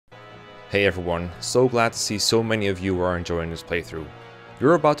Hey everyone, so glad to see so many of you are enjoying this playthrough.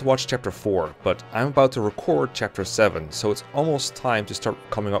 You're about to watch chapter 4, but I'm about to record chapter 7, so it's almost time to start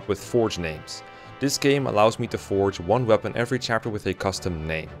coming up with forge names. This game allows me to forge one weapon every chapter with a custom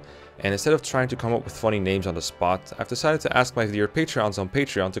name. And instead of trying to come up with funny names on the spot, I've decided to ask my dear Patreons on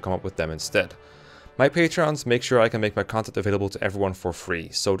Patreon to come up with them instead. My Patreons make sure I can make my content available to everyone for free,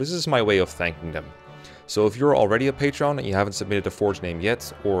 so this is my way of thanking them. So if you're already a patron and you haven't submitted a forge name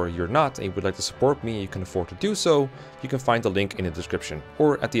yet, or you're not and you would like to support me and you can afford to do so, you can find the link in the description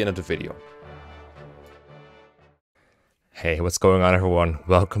or at the end of the video. Hey, what's going on everyone?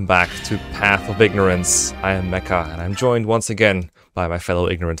 Welcome back to Path of Ignorance. I am Mekkah and I'm joined once again by my fellow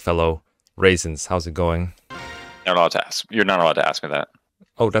ignorant fellow, Raisins. How's it going? You're not allowed to ask. You're not allowed to ask me that.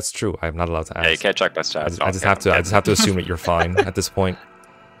 Oh, that's true. I'm not allowed to ask. Yeah, you can't check my stats. I just have to assume that you're fine at this point.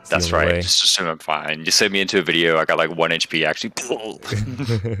 That's right. Way. Just assume I'm fine. You send me into a video. I got like 1 HP actually.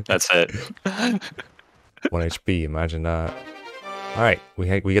 That's it. 1 HP. Imagine that. All right,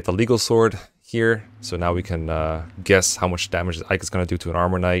 we get the legal sword here, so now we can guess how much damage Ike is going to do to an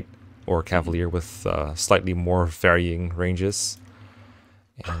armor knight or a cavalier with slightly more varying ranges.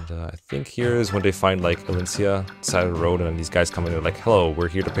 And I think here is when they find like Elincia side of the road, and then these guys come in and they're like, "Hello, we're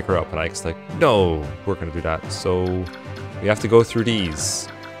here to pick her up," and Ike's like, "No, we're going to do that." So we have to go through these.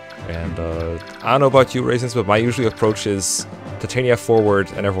 And I don't know about you, Raisins, but my usual approach is Titania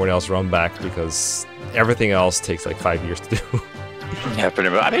forward and everyone else run back, because everything else takes like 5 years to do. Yeah,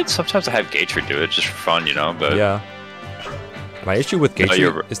 pretty much. I mean, sometimes I have Gatry do it just for fun, you know, but... Yeah. My issue with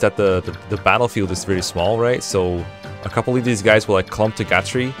Gatry is that the battlefield is really small, right? So a couple of these guys will like clump to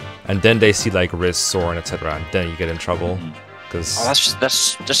Gatry, and then they see like Riz, Soren, etc., and then you get in trouble. Because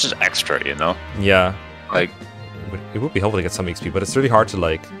that's just extra, you know? Yeah. Like... It would be helpful to get some XP, but it's really hard to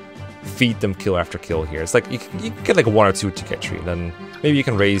like feed them kill after kill here. It's like you can get like 1 or 2 to Gatry, and then maybe you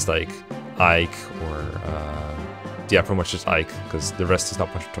can raise like Ike or yeah, pretty much just Ike, because the rest is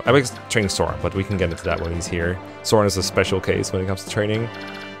not much. I was training Soren, but we can get into that when he's here. Soren is a special case when it comes to training.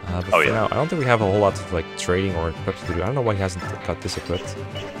 But for now, I don't think we have a whole lot of like trading or equips to do. I don't know why he hasn't got this equipped.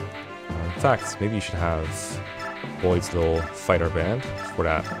 In fact, maybe you should have Boyd's little fighter band for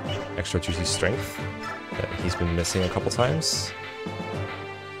that extra juicy strength that he's been missing a couple times.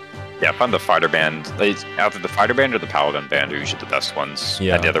 Yeah, I found the fighter band. Either the fighter band or the paladin band are usually the best ones.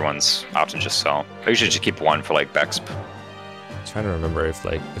 Yeah. And the other ones often just sell. I usually just keep one for like Bexp. I'm trying to remember if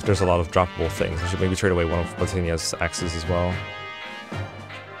there's a lot of droppable things. I should maybe trade away one of Botania's axes as well.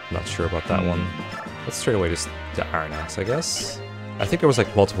 Not sure about that one. Let's trade away the iron axe, I guess. I think there was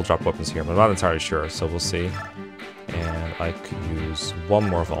like multiple drop weapons here, but I'm not entirely sure, so we'll see. And I could use one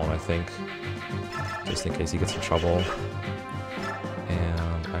more Vaughn, I think, just in case he gets in trouble.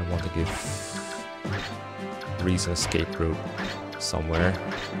 And I want to give Reese an escape route somewhere.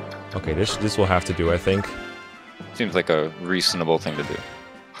 Okay, this will have to do, I think. Seems like a reasonable thing to do.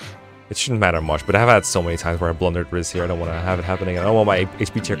 It shouldn't matter much, but I've had so many times where I blundered Riz here. I don't want to have it happening. I don't want my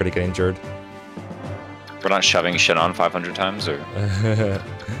HP checker to get injured. We're not shoving shit on 500 times, or?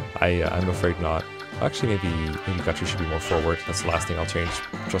 I'm afraid not. Actually, maybe Gatry should be more forward. That's the last thing I'll change.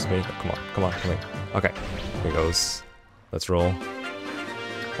 Trust me. Oh, come on. Okay, here goes. Let's roll.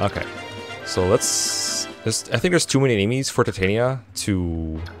 Okay, so I think there's too many enemies for Titania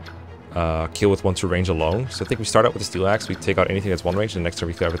to kill with 1-2 range alone. So I think we start out with the steel axe. We take out anything that's 1 range, and next turn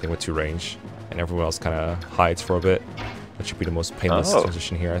we kill everything with 2 range, and everyone else kind of hides for a bit. That should be the most painless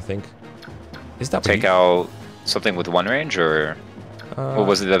transition here, I think. Is that take out something with 1 range, or what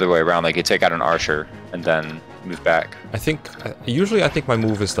was it the other way around? Like you take out an archer and then move back. I think usually my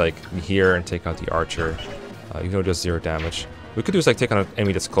move is like here and take out the archer, even though it does 0 damage. We could do is like take on an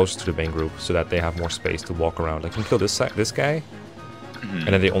enemy that's closer to the main group, so that they have more space to walk around. Like, we can kill this guy, and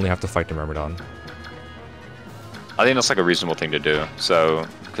then they only have to fight the Myrmidon. I think that's like a reasonable thing to do. So,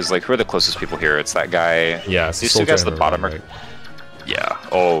 because like, who are the closest people here? It's that guy. Yeah, it's these two guys at the bottom. Right? Yeah.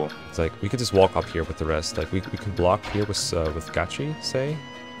 Oh. It's like we could just walk up here with the rest. Like we can block here with Gatry, say.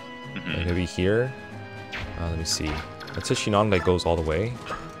 Like maybe here. Let me see. Let's say Shinon like goes all the way.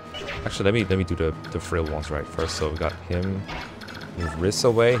 Actually, let me do the frail ones right first. So we got him. Move Riz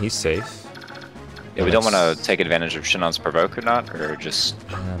away. He's safe. Yeah, we don't want to take advantage of Shinon's provoke or not, or just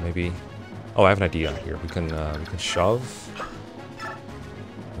maybe. Oh, I have an idea here. We can shove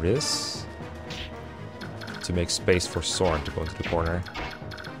Riz to make space for Soren to go into the corner.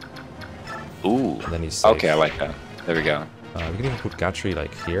 Ooh. And then he's safe. Okay, I like that. There we go. We can even put Gatry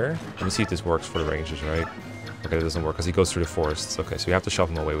like here. Let me see if this works for the ranges, right? Okay, it doesn't work because he goes through the forests. Okay, so we have to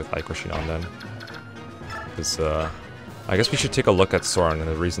shove him away with Ike or Shinon then. Because I guess we should take a look at Soren and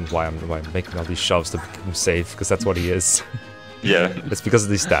the reasons why I'm making all these shoves to keep him safe, because that's what he is. Yeah. It's because of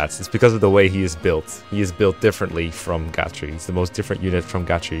these stats. It's because of the way he is built. He is built differently from Gatri. He's the most different unit from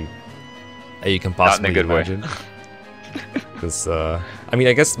Gatri that you can possibly imagine. Because, I mean,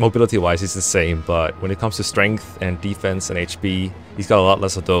 I guess mobility-wise he's the same, but when it comes to strength and defense and HP, he's got a lot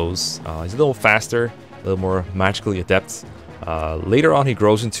less of those. He's a little faster, a little more magically adept. Later on he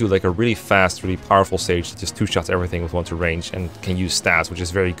grows into like a really fast, really powerful sage that just two-shots everything with 1-2 range and can use stats, which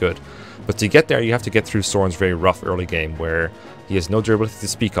is very good. But to get there, you have to get through Soren's very rough early game, where he has no durability to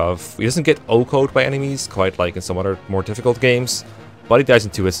speak of. He doesn't get O-code by enemies, quite like in some other more difficult games, but he dies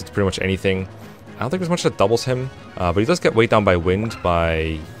in 2 hits to pretty much anything. I don't think there's much that doubles him, but he does get weighed down by wind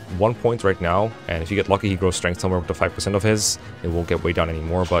by 1 point right now, and if you get lucky he grows strength somewhere up to 5% of his, it won't get weighed down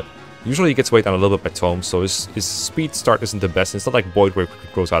anymore, but usually he gets weighed down a little bit by Tome, so his speed start isn't the best. It's not like Void where it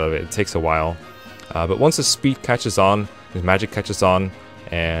grows out of it, it takes a while. But once his speed catches on, his magic catches on,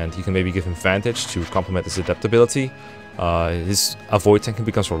 and you can maybe give him Vantage to complement his adaptability, his Avoid tank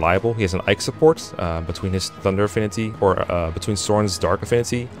becomes reliable. He has an Ike support between his Thunder affinity, or between Soren's Dark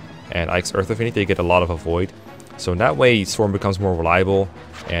affinity and Ike's Earth affinity. They get a lot of Avoid. So in that way, Soren becomes more reliable,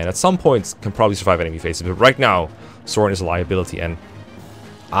 and at some points can probably survive enemy phases. But right now, Soren is a liability, and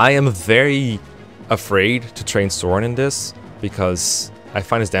I am very afraid to train Soren in this, because I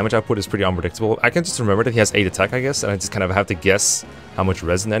find his damage output is pretty unpredictable. I can just remember that he has 8 attack, I guess, and I just kind of have to guess how much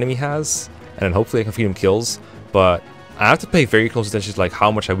res an enemy has, and then hopefully I can feed him kills. But I have to pay very close attention to like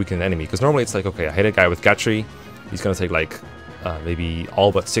how much I weaken an enemy, because normally it's like, okay, I hit a guy with Gatri, he's gonna take like maybe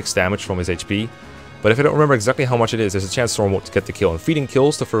all but 6 damage from his HP. But if I don't remember exactly how much it is, there's a chance Soren won't get the kill. And feeding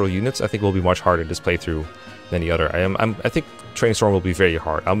kills to fertile units, I think will be much harder this playthrough than the other. I think training Soren will be very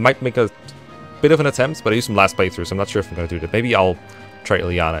hard. I might make a bit of an attempt, but I used some last playthrough, so I'm not sure if I'm going to do that. Maybe I'll try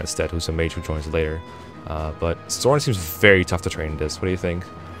Ilyana instead, who's a mage who joins later. But Soren seems very tough to train in this. What do you think?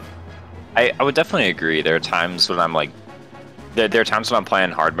 I would definitely agree. There are times when I'm like, there are times when I'm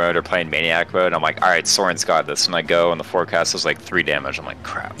playing hard mode or playing maniac mode, and I'm like, all right, Soren's got this, and I go and the forecast is like 3 damage. I'm like,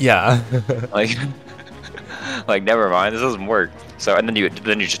 crap. Yeah. like never mind, this doesn't work. So and then you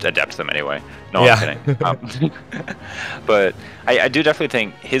just adapt to them anyway. No, yeah. I'm kidding. But I do definitely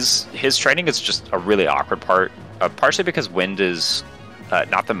think his training is just a really awkward part. Partially because wind is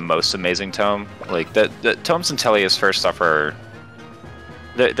not the most amazing tome. Like the tomes in Tellia's first stuff are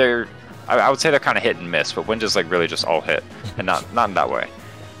they're I would say they're kind of hit and miss, but wind is like really just all hit, and not in that way.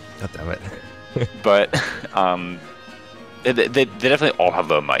 God damn it. But they definitely all have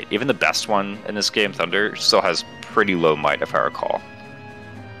low might. Even the best one in this game, Thunder, still has pretty low might, if I recall.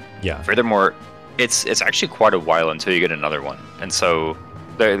 Yeah. Furthermore, it's actually quite a while until you get another one, and so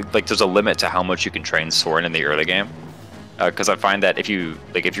there's a limit to how much you can train Soren in the early game. Because I find that if you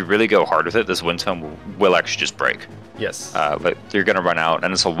really go hard with it, this wind tome will actually just break. Yes. But you're gonna run out,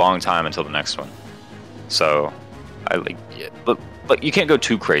 and it's a long time until the next one. So, but you can't go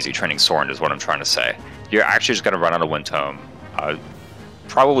too crazy training Soren, is what I'm trying to say. You're actually just gonna run out of wind tome.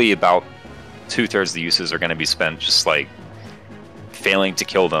 Probably about 2/3 of the uses are gonna be spent just like failing to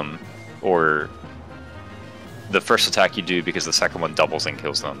kill them, or the first attack you do because the second one doubles and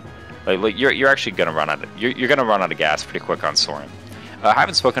kills them. Like you're actually gonna run out of you're gonna run out of gas pretty quick on Soren. I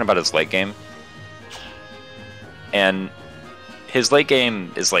haven't spoken about his late game, and his late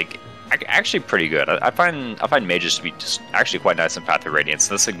game is like actually pretty good. I find mages to be just actually quite nice in Path of Radiance.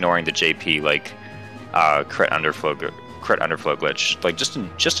 This ignoring the JP like crit underflow glitch. Like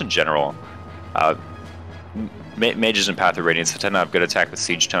just in general, mages in Path of Radiance tend to have good attack with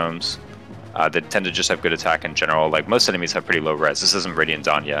siege tomes. They tend to just have good attack in general. Like most enemies have pretty low res. This isn't Radiant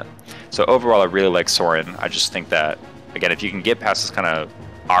Dawn yet. So overall, I really like Soren. I just think that, again, if you can get past this kind of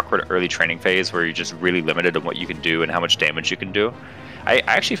awkward early training phase where you're just really limited on what you can do and how much damage you can do, I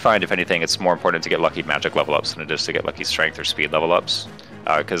actually find, if anything, it's more important to get lucky magic level ups than it is to get lucky strength or speed level ups,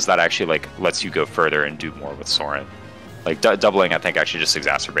 because that actually like lets you go further and do more with Soren. Like doubling, I think, actually just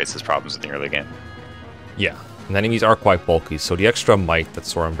exacerbates his problems in the early game. Yeah. And enemies are quite bulky, so the extra might that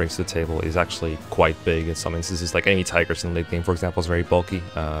Soren brings to the table is actually quite big in some instances. Like enemy tigers in the late game, for example, is very bulky.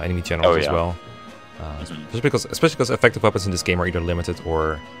 Enemy generals as well. Especially because effective weapons in this game are either limited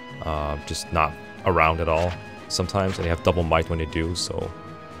or just not around at all sometimes, and they have double might when they do. So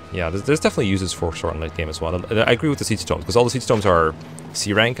yeah, there's definitely uses for Soren late game as well. And I agree with the siege tomes, because all the siege tomes are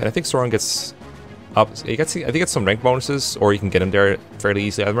C rank, and I think Soren gets up. I think it's some rank bonuses, or you can get him there fairly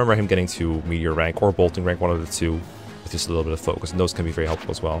easily. I remember him getting to meteor rank or bolting rank, one of the two, with just a little bit of focus, and those can be very helpful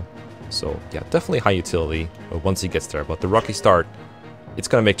as well. So yeah, definitely high utility once he gets there. But the rocky start, it's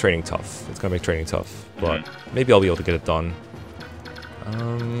gonna make training tough. But maybe I'll be able to get it done.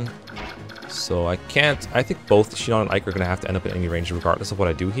 So I think both Shion and Ike are gonna have to end up in enemy range regardless of what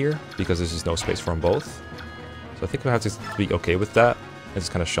I do here, because there's just no space for them both. So I think we have to be okay with that and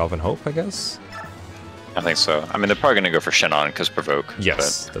just kind of shove and hope, I guess. I think so. I mean, they're probably going to go for Shin'an because provoke.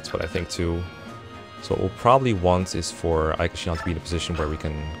 Yes, but... that's what I think too. So what we'll probably want is for Ike Shin'an to be in a position where we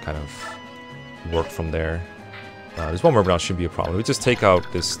can kind of work from there. This one Myrmidon shouldn't be a problem. We just take out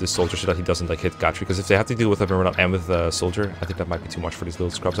this soldier so that he doesn't like hit Gatri, because if they have to deal with a Myrmidon and with a soldier, I think that might be too much for these little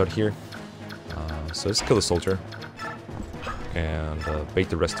scrubs out here. So just kill the soldier and bait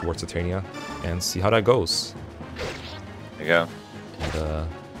the rest towards Titania and see how that goes. There you go.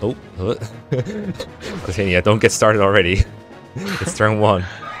 And, oh, Titania, don't get started already. It's turn 1.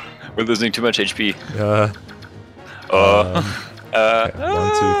 We're losing too much HP. Okay,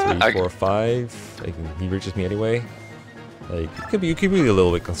 1, 2, 3, 4, 5. Like, he reaches me anyway. Like, you could be a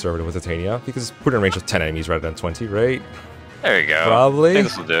little bit conservative with Titania because put it in range of 10 enemies rather than 20, right? There you go. Probably. I think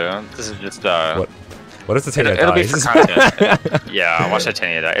this will do. This is just What if Titania It'll be dies? for content. Yeah, watch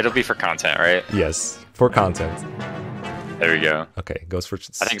Titania die. It'll be for content, right? Yes, for content. There we go. Okay, goes for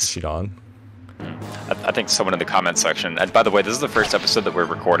Shidan. I think someone in the comments section. And by the way, this is the first episode that we're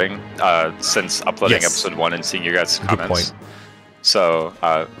recording since uploading episode 1 and seeing you guys' comments. Good point. So,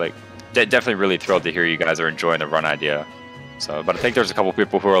 like, definitely really thrilled to hear you guys are enjoying the run idea. So, but I think there's a couple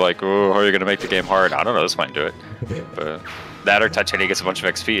people who are like, "Oh, how are you gonna make the game hard?" I don't know. This might do it. But that or Titania gets a bunch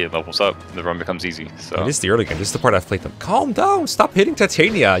of XP and levels up, and the run becomes easy. So this is the early game. This is the part I've played them. Calm down. Stop hitting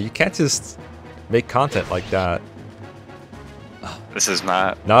Titania. You can't just make content like that. This is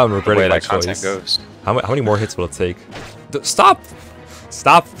not. Now I'm regretting my that content choice. goes. How many more hits will it take? Stop!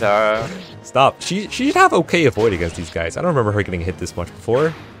 Stop! Stop! She should have okay avoid against these guys. I don't remember her getting hit this much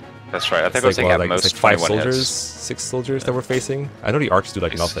before. That's right. I think I was thinking at most 5 21 soldiers, hits. 6 soldiers that we're facing. I know the archers do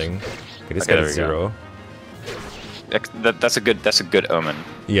like nothing. Okay, this guy is 0. That's a good omen.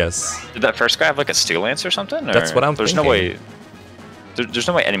 Yes. Did that first guy have like a steel lance or something? Or That's what I'm thinking. There's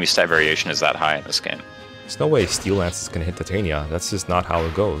no way enemy stat variation is that high in this game. There's no way Steel Lance is going to hit Titania. That's just not how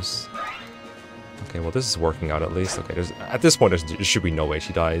it goes. Okay, well this is working out at least. Okay, at this point there should be no way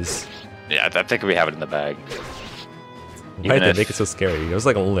she dies. Yeah, I think we have it in the bag. Why did they make it so scary? There was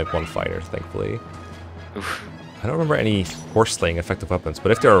like only one fighter, thankfully. Oof. I don't remember any horse slaying effective weapons,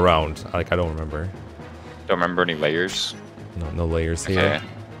 but if they're around, I don't remember. Don't remember any layers? No layers here.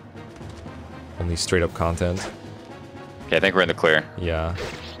 Only straight up content. Okay, I think we're in the clear. Yeah.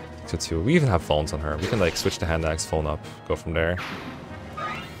 So 2. We even have phones on her. We can like switch the hand axe, phone up, go from there.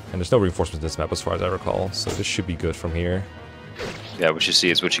 And there's no reinforcements in this map as far as I recall, so this should be good from here. Yeah, what you see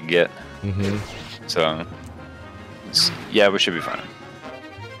is what you get. So, yeah, we should be fine.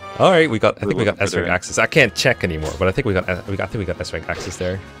 All right, I think we got S-rank access. I can't check anymore, but I think we got S-rank access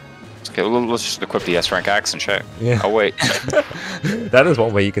there. Okay, let's just equip the S-rank axe and check. Yeah. Oh wait. That is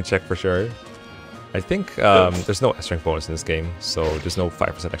one way you can check for sure. I think there's no S-rank bonus in this game, so there's no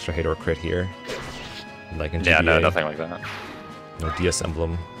 5% extra hit or crit here. Like in GBA. Yeah, no, nothing like that. No DS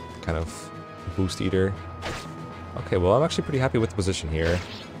Emblem kind of boost either. Okay, well I'm actually pretty happy with the position here.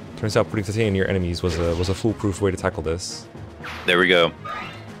 Turns out putting Titania near enemies was a foolproof way to tackle this. There we go.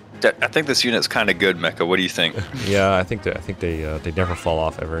 I think this unit's kind of good, Mekkah. What do you think? Yeah, I think they never fall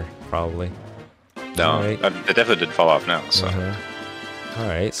off ever, probably. No, right. They definitely did fall off now. So.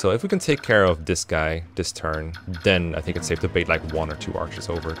 Alright, so if we can take care of this guy this turn, then I think it's safe to bait like 1 or 2 archers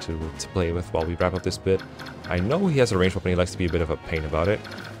over to play with while we wrap up this bit. I know he has a ranged weapon, he likes to be a bit of a pain about it.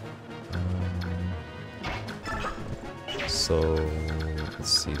 So, let's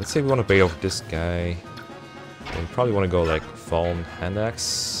see. Let's say we want to bait over this guy. We probably want to go like Fallen Hand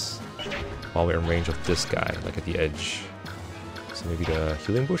Axe while we're in range of this guy, like at the edge. So maybe the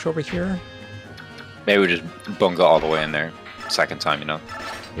healing bush over here? Maybe we just bunga all the way in there. Second time, you know.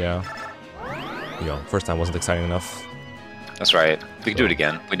 Yeah. You know, first time wasn't exciting enough. That's right. We can do it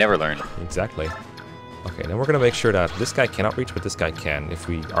again. We never learn. Exactly. Okay, then we're gonna make sure that this guy cannot reach, but this guy can, if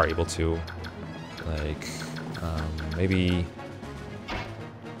we are able to. Like, maybe...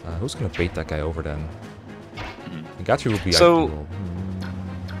 who's gonna bait that guy over then? Gatri will be ideal.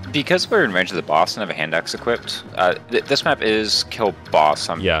 Because we're in range of the boss and have a hand axe equipped, this map is kill boss,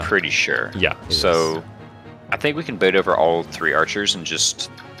 I'm pretty sure. Yeah. So... I think we can bait over all 3 archers and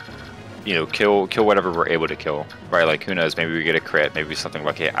just, you know, kill whatever we're able to kill, right? Like, who knows, maybe we get a crit, maybe something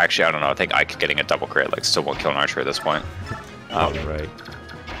lucky. Actually, I don't know, I think Ike getting a double crit, like, still won't kill an archer at this point. Right.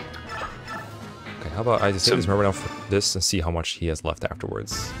 Okay, how about I just take his Myrmidon for this and see how much he has left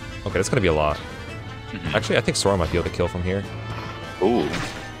afterwards. Okay, that's gonna be a lot. Actually, I think Soren might be able to kill from here. Ooh.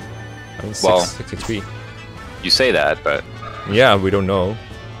 I mean, 6 HP. You say that, but... Yeah, we don't know.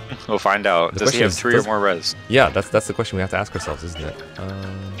 We'll find out. Does he have 3 or more res? Yeah, that's the question we have to ask ourselves, isn't it?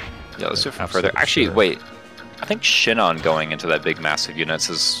 Yeah, let's do it from further. Actually, wait. I think Shin'an going into that big massive units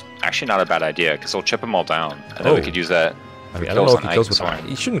is Actually, not a bad idea, because we'll chip them all down, and then we could use that. I mean, I don't know if he kills with iron.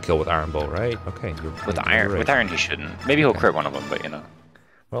 He shouldn't kill with iron bow, right? Okay, with iron. Right. With iron, he shouldn't. Maybe he'll crit one of them, but you know.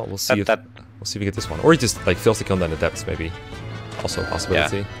 Well, we'll see. We'll see if we get this one, or he just like fails to kill them in the depths, maybe. Also a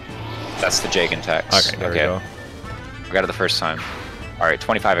possibility. Yeah. That's the Jagan tax. Okay, there we go. I got it the first time. All right,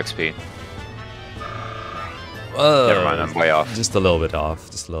 25 XP. Never mind, I'm way off. Just a little bit off.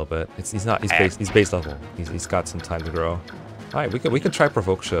 Just a little bit. He's base level. He's got some time to grow. All right, we can try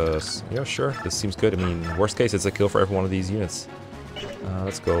provoke. Yeah, sure. This seems good. I mean, worst case, it's a kill for every one of these units.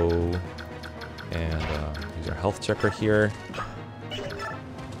 Let's go and use our health checker here.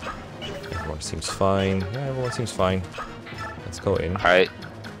 Everyone seems fine. Yeah, everyone seems fine. Let's go in. All right.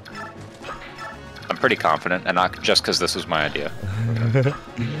 I'm pretty confident, and not just because this was my idea.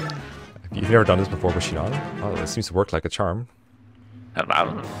 You've never done this before with Shinon? Oh, it seems to work like a charm. I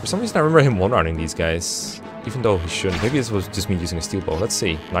don't know. For some reason, I remember him one-running these guys, even though he shouldn't. Maybe this was just me using a steel bow. Let's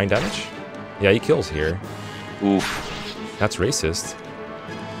see. 9 damage? Yeah, he kills here. Oof. That's racist.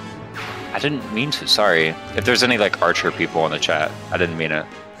 I didn't mean to. Sorry. If there's any like archer people in the chat, I didn't mean it.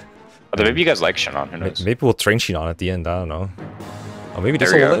 Although maybe you guys like Shinon. Who knows? Maybe we'll train Shinon at the end. I don't know. Oh, maybe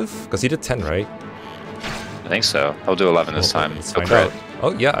this will live because he did 10, right? I think so. He'll do 11 this time. Let's find out.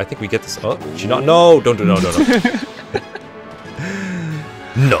 Oh yeah, I think we get this. Oh, Shinon. No, don't do no.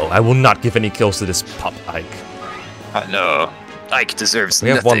 No, I will not give any kills to this pup, Ike. No, Ike deserves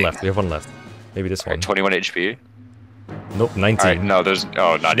nothing. We have one left. Maybe this one. 21 HP. Nope, 19. Right, no, there's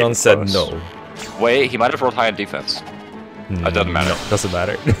not Shinon even said close. no. Wait, he might have rolled high in defense. It doesn't matter. No, doesn't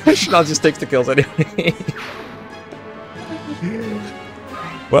matter. Shinon just takes the kills anyway.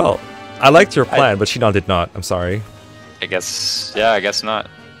 Well, I liked your plan, but Shinon did not. I'm sorry. I guess not.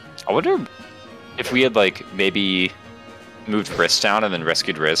 I wonder if we had like maybe moved Riss down and then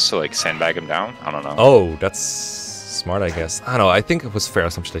rescued Riss to like sandbag him down. I don't know. Oh, that's smart, I guess. I don't know. I think it was fair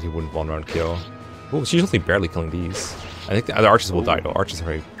assumption that he wouldn't one-round kill. Oh, she's usually barely killing these. I think the archers will die though. Archers are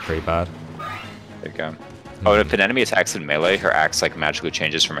very, very bad. There you go. Oh, and if an enemy attacks in melee, her axe like magically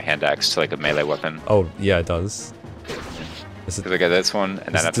changes from a hand axe to like a melee weapon. Oh, yeah, it does. Is it? Look at this one,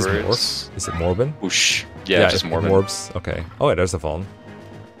 and then afterwards. Is it Morbin? Whoosh. Yeah, just Morbin. Morbs. Okay. Oh, yeah, there's the phone.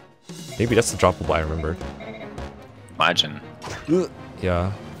 Maybe that's the droppable I remembered. Imagine.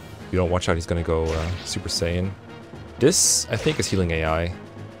 Yeah. If you don't watch out, he's gonna go Super Saiyan. This, I think, is healing AI.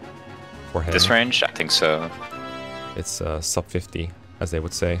 For him. This range? I think so. It's sub 50, as they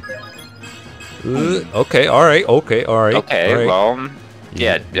would say. Okay, alright, okay, alright. Okay, right. well,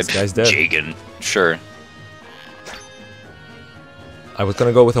 yeah, this guy's dead. Jagan, sure. I was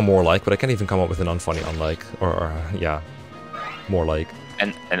gonna go with a more like, but I can't even come up with an unfunny unlike. Or yeah, more like.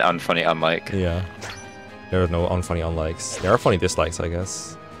 An unfunny unlike. Yeah. There are no unfunny unlikes. There are funny dislikes, I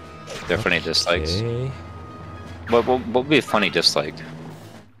guess. There are funny dislikes. Okay. What would be a funny dislike?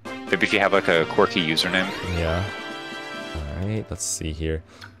 Maybe if you have like a quirky username. Yeah. Alright, let's see here.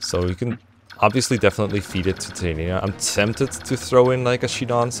 So you can obviously definitely feed it to Titania. I'm tempted to throw in like a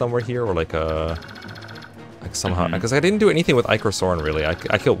Shinon somewhere here, or like a... Like somehow, because I didn't do anything with Ike or Soren really. I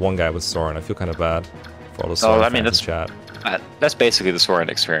killed one guy with Soren. I feel kind of bad for all the Soren fans in chat. That's basically the Soren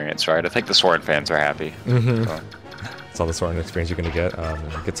experience, right? I think the Soren fans are happy. So. That's all the Soren experience you're gonna get.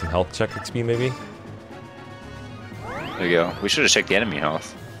 Get some health check XP maybe. There you go. We should have checked the enemy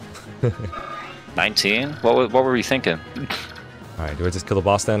health. 19? What were we thinking? All right, do I just kill the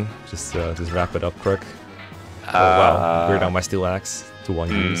boss then? Just wrap it up quick. Oh wow, we're down my steel axe to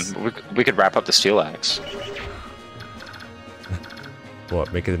 1 use. We could wrap up the steel axe.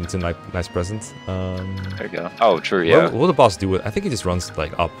 What, make it into a nice present? There you go. Oh, true, yeah. What will the boss do with? I think he just runs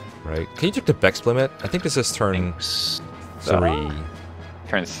like up, right? Can you check the Bex limit? I think this is turn 3.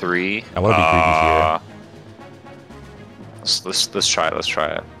 Turn 3. I want to be greedy here. Let's try it. Let's try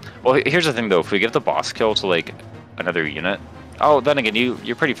it. Well, here's the thing though. If we give the boss kill to like another unit. Oh, then again,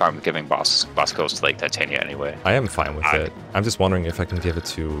 you're pretty fine with giving boss kills to like Titania anyway. I am fine with it. I'm just wondering if I can give it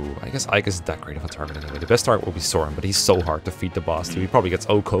to... I guess Ike isn't that great of a target anyway. The best target will be Soren, but he's so hard to feed the boss too. He probably gets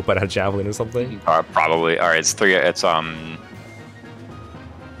O-Cope by that javelin or something. Probably. All right, it's 3. It's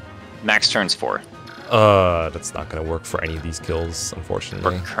max turns 4. That's not gonna work for any of these kills,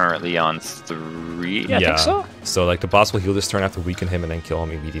 unfortunately. We're currently on 3. I think so. So like the boss will heal this turn, have to weaken him, and then kill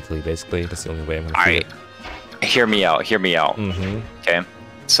him immediately. Basically, that's the only way I'm gonna feed it. Hear me out. Okay,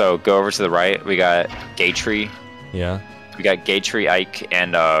 so go over to the right. We got Gatry. Yeah. We got Gatry, Ike,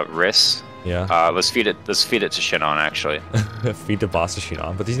 and Riss. Yeah. Let's feed it to Shinon actually. Feed the boss to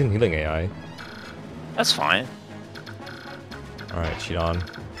Shinon, but he's in healing AI. That's fine. All right, Shinon,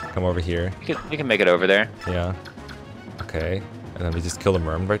 come over here. We can make it over there. Yeah. Okay, and then we just kill the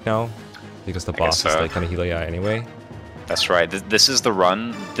Merm right now, because the boss is like kind of heal AI anyway. That's right. This is the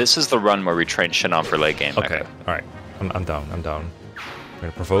run. This is the run where we train Shinon for late game. Okay. Mekkah. All right. I'm down. I'm down. I'm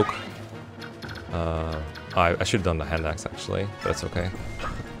gonna provoke. I should have done the hand axe actually, but that's okay.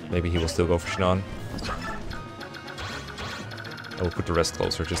 Maybe he will still go for Shinon. I will put the rest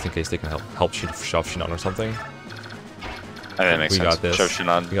closer just in case they can help shove Shinon or something. I think that makes sense. Got this. Shove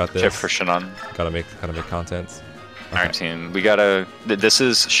Shinon. We got this. Chip for Shinon. Gotta make content. Our team. We gotta. This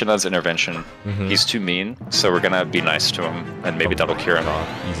is Shinon's intervention. He's too mean, so we're gonna be nice to him, and maybe that'll cure him.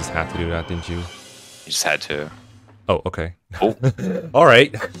 You just had to do that, didn't you? You just had to. Oh, okay. Oh. All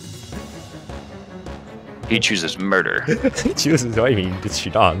right. He chooses murder. He chooses. I mean, it's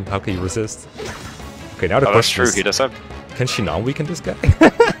Shinon. How can you resist? Okay, now the question That's true. is, He does have. can Shinon weaken this guy?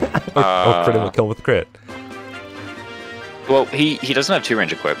 or crit him, kill him with crit? Well, he doesn't have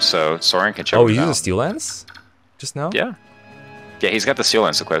 2-range equipped, so Soren can check. Oh, he used a steel lance just now. Yeah. Yeah, he's got the steel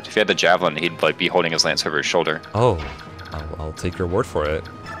lance equipped. If he had the javelin, he'd like be holding his lance over his shoulder. Oh, I'll take your word for it.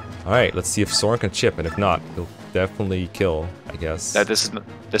 All right, let's see if Soren can chip, and if not, he'll definitely kill, I guess. This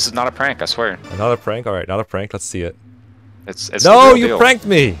is not a prank, I swear. Not a prank. All right, not a prank. Let's see it. It's no, the real you deal. pranked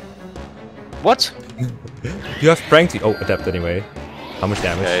me. What? You have pranked me. Oh, adept anyway. How much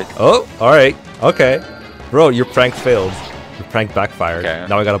damage? Okay. Oh, all right. Okay, bro, your prank failed. Your prank backfired. Okay.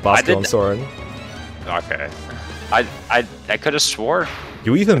 Now I got a boss kill on Soren. Okay. I could have swore.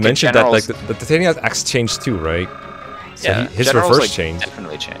 You even Okay, mentioned that like generals- the Titania's axe changed too, right? So Yeah. his generals, reverse like, changed.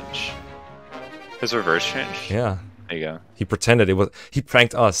 Definitely change. His reverse changed. Yeah. There you go. He pretended it was. He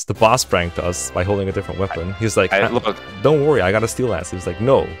pranked us. The boss pranked us by holding a different weapon. He was like, Look, "Don't worry, I got a steel lance." He was like,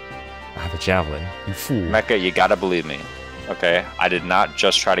 "No, I have a javelin. You fool." Mekkah, you gotta believe me. Okay, I did not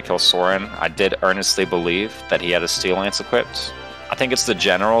just try to kill Soren. I did earnestly believe that he had a steel lance equipped. I think it's the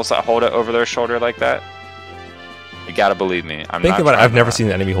generals that hold it over their shoulder like that. You gotta believe me. Think about it. I've never seen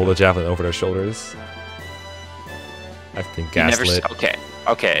an enemy hold a javelin over their shoulders. I've been gaslit.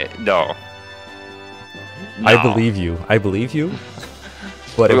 Okay, no. I believe you. I believe you.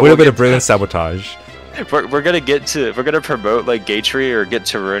 But it We'll would have been a get- brilliant sabotage. We're gonna promote like Gatry or get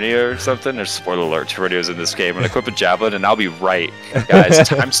Tyrannia or something. Or spoiler alert, Tyrannia's in this game. And equip a javelin, and I'll be right, guys.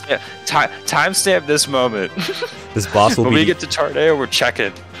 Timestamp this moment. This boss will when be. we get to Tarnea, we're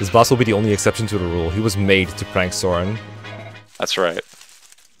checking. This boss will be the only exception to the rule. He was made to prank Soren. That's right.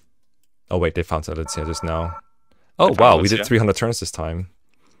 Oh wait, they found Silencia just now. Oh wow, we did 300 turns this time.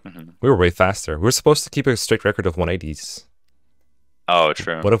 We were way faster. We were supposed to keep a straight record of 180s. Oh,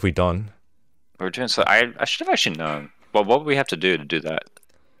 true. What have we done? We're doing so. I should have actually known. Well, what would we have to do that?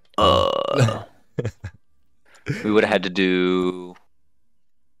 We would have had to do.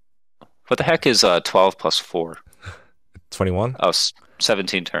 What the heck is 12 plus 4? 21? Oh,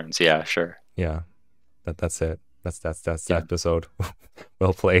 17 turns. Yeah, sure. Yeah, that's it. That's the episode.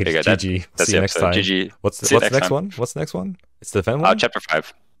 Well played. There you go. GG. That's See you the next episode. time. GG. What's the See you next next time. one? What's the next one? It's the event one? Chapter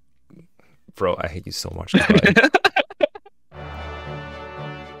 5. Bro, I hate you so much. Goodbye.